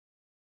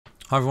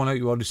Hi everyone, I hope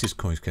you are. This is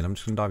CoinsKid. I'm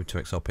just going to dive into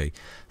XRP.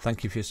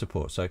 Thank you for your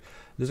support. So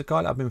there's a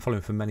guy that I've been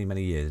following for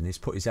many years, and he's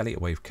put his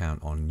Elliott wave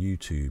count on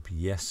YouTube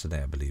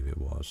yesterday, I believe it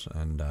was,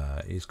 and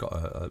he's got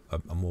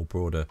a more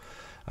broader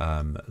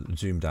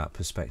zoomed out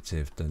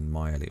perspective than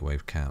my Elliott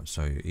wave count.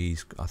 So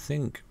he's, I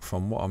think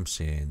from what I'm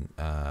seeing,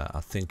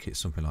 I think it's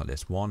something like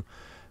this: 1,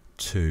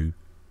 2,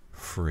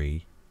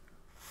 3,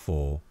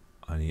 4,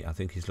 and I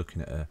think he's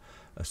looking at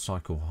a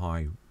cycle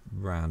high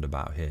round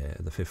about here,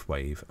 the fifth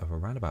wave of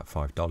around about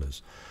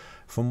 $5.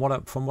 From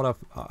what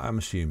I'm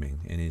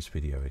assuming in his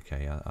video,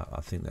 okay,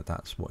 I think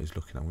that's what he's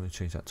looking at. I'm going to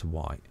change that to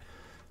white.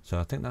 So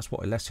I think that's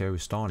what Alessio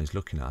Ristani is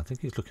looking at. I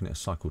think he's looking at a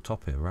cycle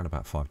top here around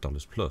about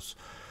 $5 plus.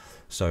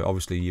 So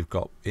obviously you've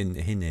got in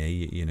here,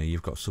 you know,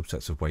 you've got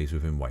subsets of waves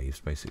within waves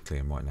basically,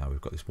 and right now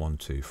we've got this 1,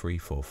 2, 3,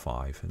 4,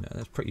 5, and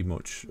that's pretty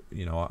much,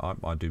 you know,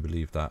 I do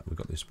believe that we've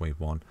got this wave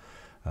 1,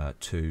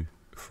 2,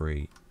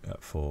 3,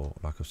 4,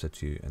 like I've said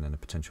to you, and then a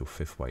potential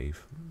fifth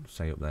wave,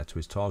 say up there to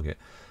his target.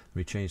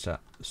 We change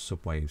that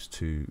subwaves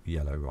to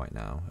yellow right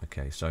now.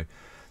 Okay, so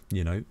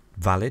you know,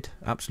 valid,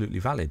 absolutely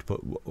valid, but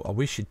I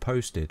wish he'd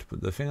posted.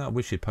 But the thing I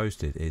wish he'd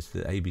posted is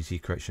the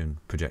ABC correction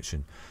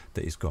projection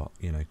that he's got,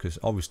 you know, because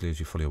obviously, as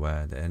you're fully aware,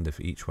 at the end of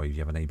each wave you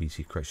have an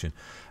ABC correction,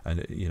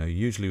 and you know,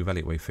 usually with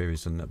Elliott wave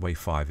theories and wave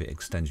 5 it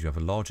extends. You have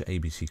a larger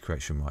ABC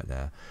correction right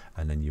there,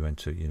 and then you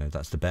enter, you know,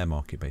 that's the bear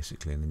market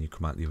basically, and then you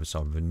come out the other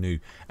side with a new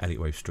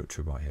Elliott wave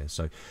structure right here.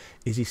 So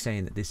is he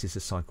saying that this is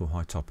a cycle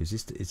high top? Is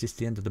this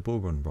the end of the bull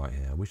run right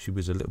here? I wish he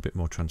was a little bit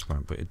more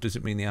transparent, but it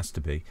doesn't mean he has to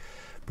be.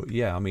 But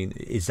yeah, I mean,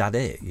 is that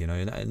it? You know,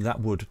 and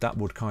that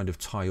would kind of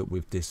tie up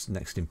with this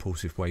next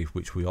impulsive wave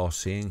which we are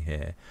seeing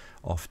here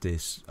off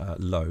this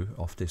low,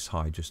 off this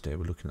high just here.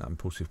 We're looking at that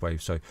impulsive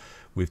wave. So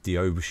with the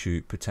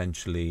overshoot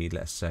potentially,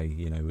 let's say,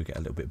 you know, we get a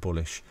little bit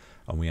bullish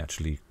and we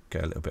actually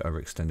get a little bit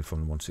overextended from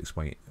the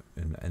 168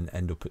 and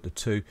end up at the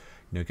 2, you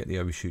know, get the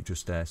overshoot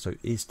just there. So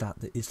is that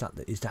it? Is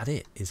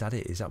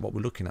that what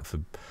we're looking at for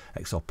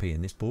XRP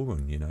in this bull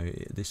run? You know,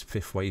 this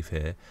fifth wave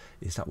here,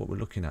 is that what we're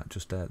looking at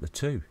just there at the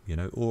 2? You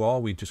know, or are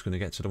we just going to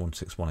get to the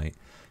 1618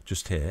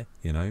 just here?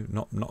 You know,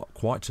 not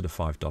quite to the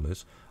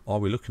 $5. Are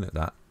we looking at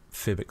that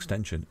fib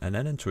extension and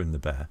then entering the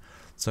bear?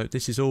 So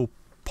this is all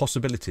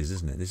possibilities,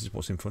 isn't it? This is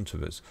what's in front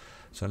of us.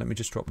 So let me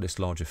just drop this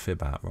larger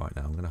fib out right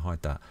now. I'm going to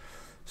hide that.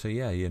 So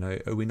yeah, you know,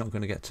 are we not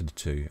going to get to the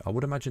 2? I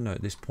would imagine that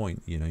at this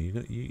point, you know,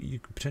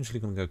 you're potentially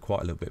going to go quite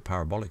a little bit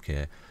parabolic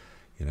here,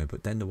 you know,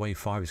 but then the wave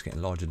 5 is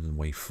getting larger than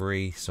wave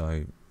 3,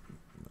 so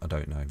I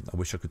don't know. I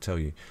wish I could tell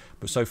you,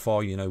 but so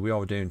far, you know, we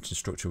are doing to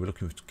structure. We're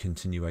looking for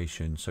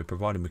continuation. So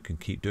providing we can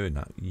keep doing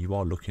that, you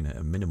are looking at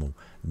a minimal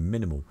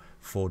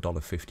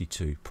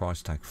 $4.52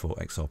 price tag for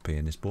XRP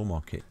in this bull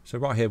market. So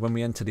right here, when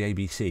we enter the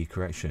ABC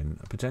correction,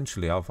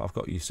 potentially I've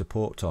got your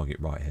support target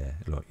right here.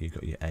 Look, you've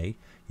got your A,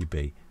 your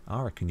B.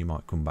 I reckon you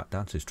might come back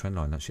down to this trend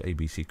line. That's your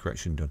ABC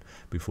correction done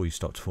before you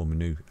start to form a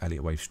new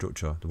Elliott wave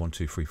structure. The 1,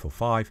 2, 3, 4,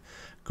 5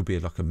 could be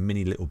like a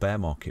mini little bear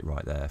market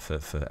right there for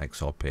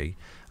XRP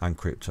and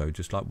crypto,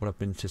 just like what I've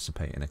been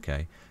anticipating.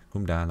 Okay,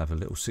 come down, have a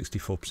little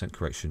 64%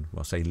 correction.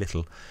 Well, I say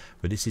little,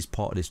 but this is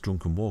part of this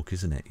drunken walk,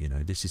 isn't it? You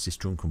know, this is this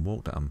drunken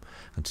walk that I'm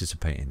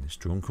anticipating. This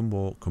drunken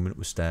walk coming up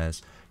the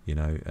stairs, you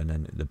know, and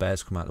then the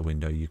bears come out the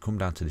window. You come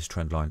down to this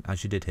trend line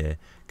as you did here,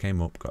 came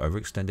up, got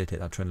overextended, hit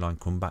that trend line,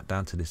 come back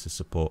down to this as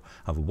support,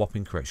 have a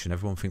whopping correction.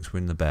 Everyone thinks we're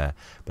in the bear,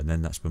 but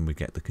then that's when we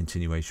get the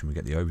continuation, we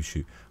get the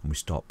overshoot, and we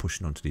start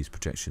pushing onto these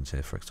projections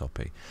here for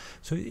XRP.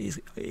 So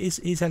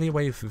is Elliott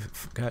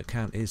wave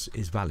count is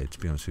valid, to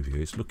be honest with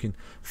you. It's looking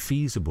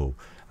feasible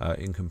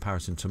in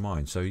comparison to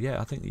mine. So yeah,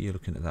 I think that you're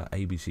looking at that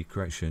ABC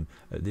correction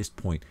at this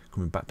point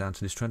coming back down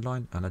to this trend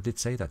line, and I did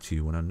say that to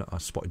you when I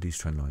spotted these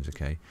trend lines.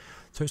 Okay,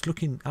 so it's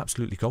looking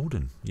absolutely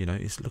golden. You know,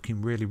 it's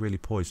looking really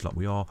poised, like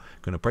we are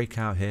going to break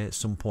out here at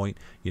some point.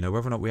 You know,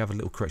 whether or not we have a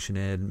little correction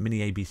here,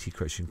 mini ABC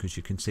correction, because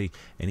you can see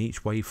in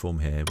each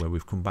waveform here where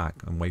we've come back,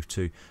 and wave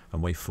 2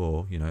 and wave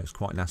 4, you know, it's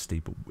quite nasty,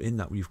 but in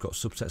that you've got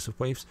subsets of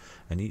waves,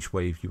 and each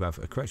wave you have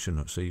a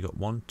correction. So you've got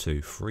 1,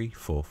 2, 3,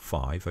 4,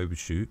 5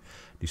 overshoot.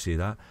 Do you see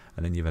that?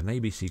 And then you've had an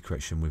ABC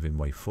correction within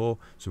wave 4.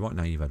 So right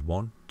now you've had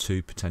 1,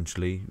 2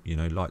 potentially, you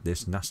know, like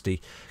this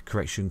nasty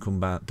correction, come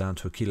back down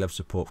to a key level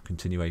support for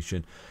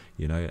continuation,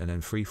 you know, and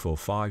then 3, 4,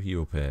 5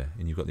 you up here,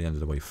 and you've got the end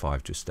of the wave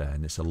 5 just there,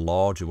 and it's a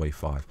larger wave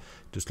 5,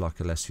 just like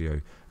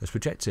Alessio has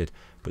projected.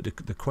 But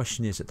the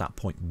question is, at that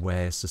point,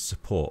 where's the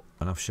support?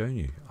 And I've shown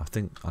you. I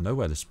think I know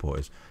where the support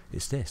is.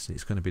 It's this.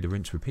 It's going to be the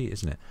rinse repeat,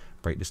 isn't it?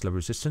 Break this level of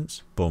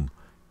resistance, boom,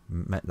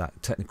 met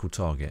that technical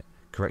target.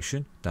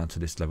 Correction down to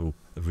this level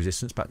of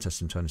resistance, back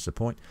testing, turning to the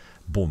point,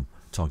 boom,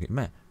 target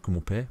met. Come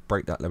up here,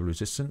 break that level of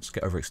resistance,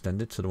 get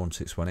overextended to the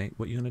 1618.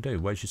 What are you going to do?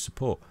 Where's your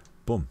support?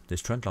 Boom,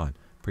 this trend line,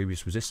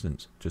 previous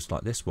resistance, just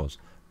like this was.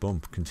 boom,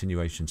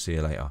 continuation, see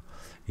you later.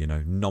 You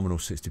know, nominal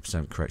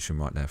 60% correction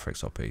right there for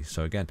XRP.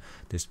 So again,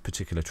 this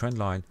particular trend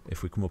line,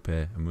 if we come up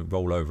here and we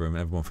roll over and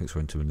everyone thinks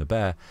we're entering the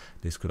bear,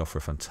 this could offer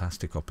a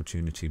fantastic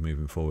opportunity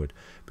moving forward,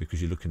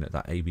 because you're looking at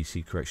that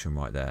ABC correction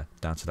right there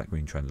down to that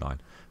green trend line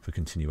for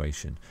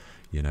continuation.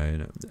 You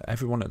know,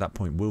 everyone at that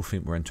point will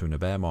think we're entering a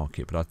bear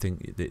market, but I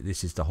think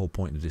this is the whole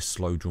point of this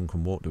slow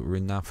drunken walk that we're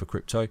in now for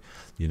crypto.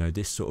 You know,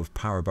 this sort of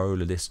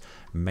parabola, this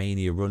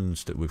mania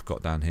runs that we've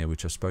got down here,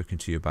 which I've spoken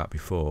to you about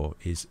before,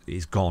 is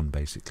gone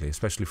basically,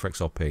 especially for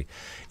XRP.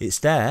 It's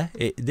there.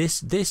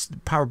 This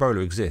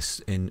parabola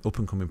exists in up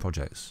and coming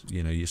projects,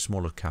 you know, your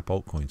smaller cap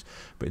altcoins,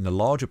 but in the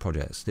larger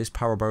projects, this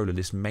parabola,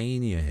 this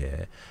mania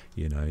here,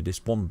 you know,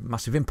 this one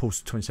massive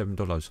impulse to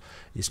 $27,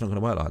 it's not going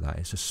to work like that.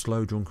 It's a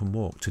slow drunken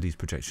walk to these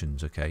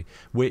projections, okay,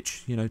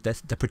 which, you know,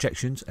 they're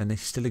projections and they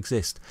still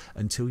exist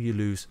until you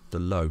lose the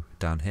low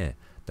down here.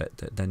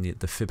 Then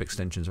the fib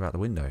extensions are out the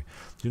window. Do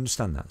you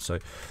understand that? So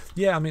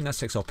yeah, I mean, that's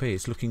XRP.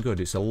 It's looking good.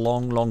 It's a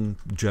long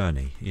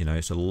journey. You know,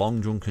 it's a long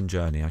drunken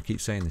journey. I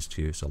keep saying this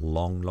to you. It's a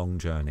long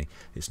journey.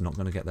 It's not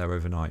going to get there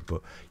overnight,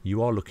 but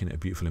you are looking at a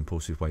beautiful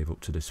impulsive wave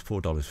up to this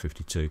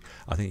 $4.52.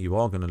 I think you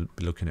are going to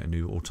be looking at a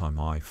new all-time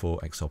high for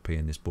XRP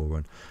in this bull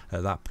run.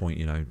 At that point,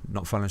 you know,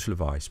 not financial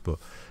advice, but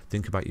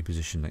think about your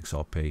position in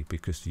XRP,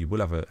 because you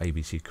will have an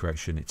ABC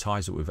correction. It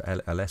ties up with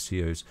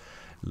LSEO's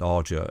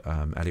larger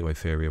Elliott wave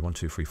theory, 1,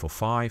 2, 3, 4,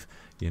 5.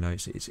 You know,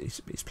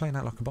 it's playing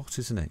out like a box,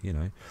 isn't it? You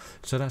know,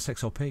 so that's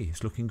XRP.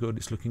 It's looking good.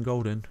 It's looking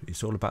golden.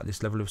 It's all about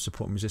this level of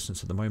support and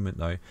resistance at the moment,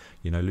 though.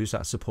 You know, lose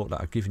that support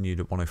that I've given you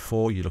at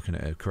 104. You're looking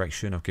at a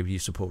correction. I've given you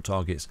support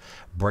targets.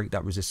 Break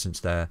that resistance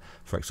there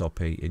for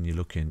XRP, and you're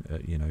looking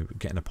at, you know,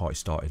 getting a party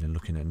started and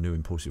looking at a new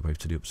impulsive wave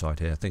to the upside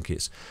here. I think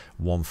it's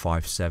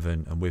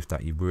 157, and with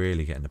that, you're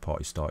really getting the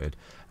party started,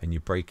 and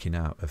you're breaking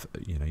out of,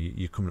 you know,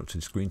 you're coming up to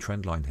this green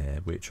trend line here,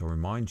 which I'll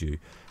remind you.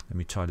 Let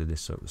me tidy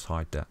this up. Let's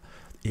hide that.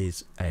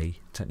 Is a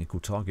technical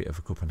target of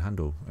a cup and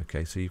handle.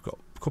 Okay, so you've got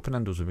cup and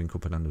handles within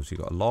cup and handles. You've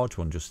got a large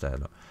one just there.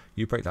 Look,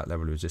 you break that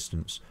level of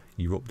resistance,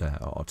 you're up there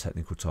at our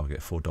technical target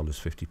of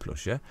 $4.50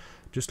 plus. Yeah,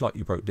 just like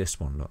you broke this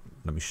one. Look,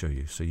 let me show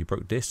you. So you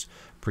broke this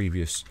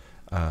previous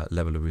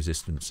level of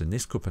resistance in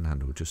this cup and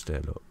handle just there.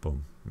 Look,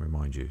 boom.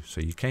 Remind you.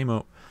 So you came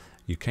up,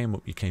 you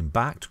came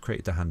back to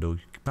create the handle.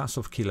 You bounced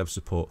off key level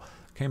support,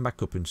 came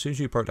back up, and as soon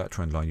as you broke that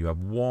trend line, you have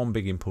one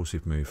big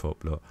impulsive move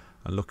up. Look,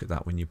 and look at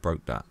that when you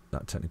broke that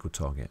technical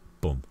target.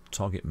 Boom,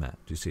 target met.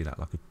 Do you see that?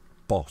 Like a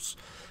boss.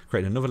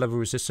 Create another level of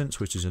resistance,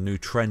 which is a new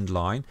trend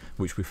line,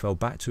 which we fell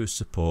back to as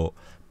support,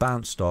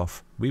 bounced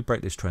off. We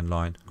break this trend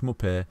line, come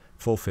up here,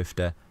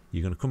 450.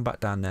 You're going to come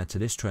back down there to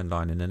this trend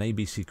line in an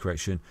ABC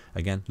correction.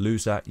 Again,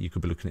 lose that. You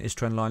could be looking at this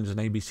trend line as an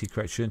ABC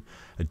correction,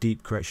 a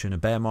deep correction, a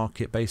bear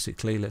market,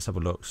 basically. Let's have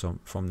a look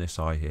from this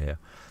high here.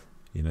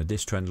 You know,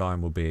 this trend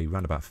line will be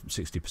around about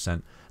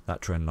 60%.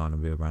 That trend line will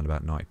be around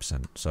about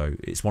 90%. So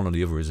it's one or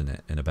the other, isn't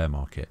it, in a bear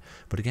market?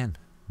 But again,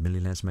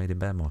 millionaires made in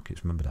bear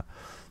markets. Remember that.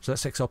 So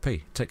that's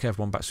XRP. Take care,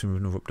 everyone. Back soon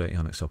with another update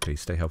on XRP.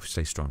 Stay healthy,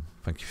 stay strong.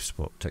 Thank you for your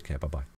support. Take care. Bye-bye.